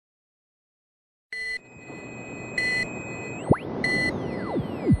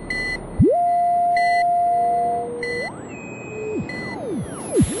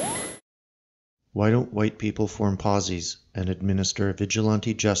Why don't white people form posses and administer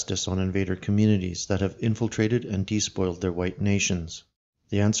vigilante justice on invader communities that have infiltrated and despoiled their white nations?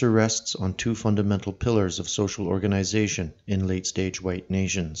 The answer rests on two fundamental pillars of social organization in late-stage white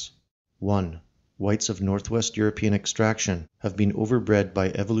nations. 1. Whites of Northwest European extraction have been overbred by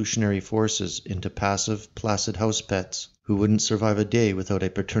evolutionary forces into passive, placid house pets who wouldn't survive a day without a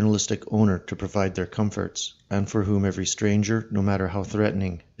paternalistic owner to provide their comforts, and for whom every stranger, no matter how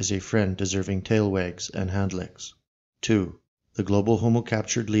threatening, is a friend deserving tail wags and hand licks. 2. The global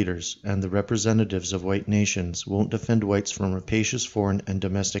homo-captured leaders and the representatives of white nations won't defend whites from rapacious foreign and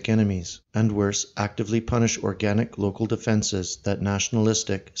domestic enemies, and worse, actively punish organic local defenses that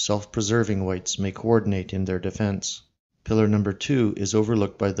nationalistic, self-preserving whites may coordinate in their defense. Pillar number 2 is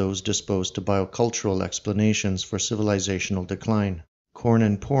overlooked by those disposed to biocultural explanations for civilizational decline. Corn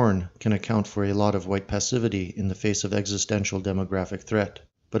and porn can account for a lot of white passivity in the face of existential demographic threat.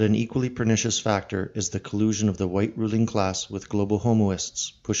 But an equally pernicious factor is the collusion of the white ruling class with global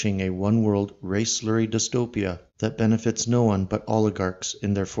homoists, pushing a one-world, race-slurry dystopia that benefits no one but oligarchs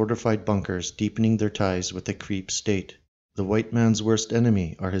in their fortified bunkers deepening their ties with the creep state. The white man's worst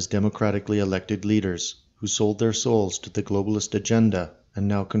enemy are his democratically elected leaders, who sold their souls to the globalist agenda and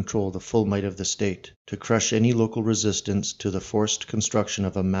now control the full might of the state, to crush any local resistance to the forced construction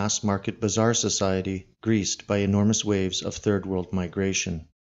of a mass-market bazaar society greased by enormous waves of third-world migration.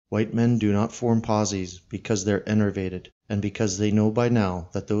 White men do not form posses because they're enervated, and because they know by now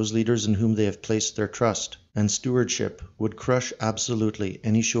that those leaders in whom they have placed their trust and stewardship would crush absolutely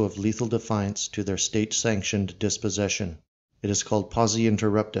any show of lethal defiance to their state-sanctioned dispossession. It is called posse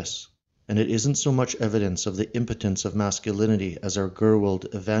interruptus, and it isn't so much evidence of the impotence of masculinity as our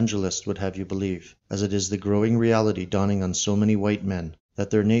Gerwald evangelist would have you believe, as it is the growing reality dawning on so many white men that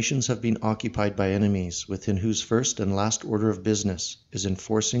their nations have been occupied by enemies within whose first and last order of business is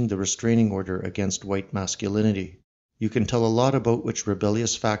enforcing the restraining order against white masculinity. You can tell a lot about which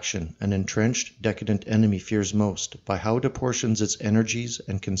rebellious faction an entrenched, decadent enemy fears most by how it apportions its energies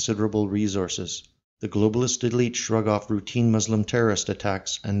and considerable resources. The globalist elite shrug off routine Muslim terrorist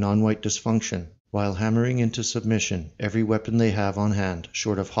attacks and non-white dysfunction, while hammering into submission every weapon they have on hand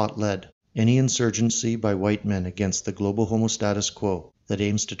short of hot lead, any insurgency by white men against the global homo status quo that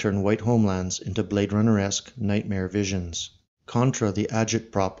aims to turn white homelands into Blade Runner-esque nightmare visions. Contra the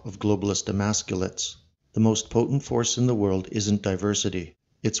agitprop of globalist emasculates, the most potent force in the world isn't diversity.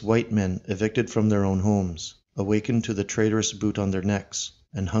 It's white men evicted from their own homes, awakened to the traitorous boot on their necks,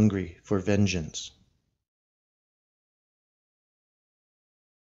 and hungry for vengeance.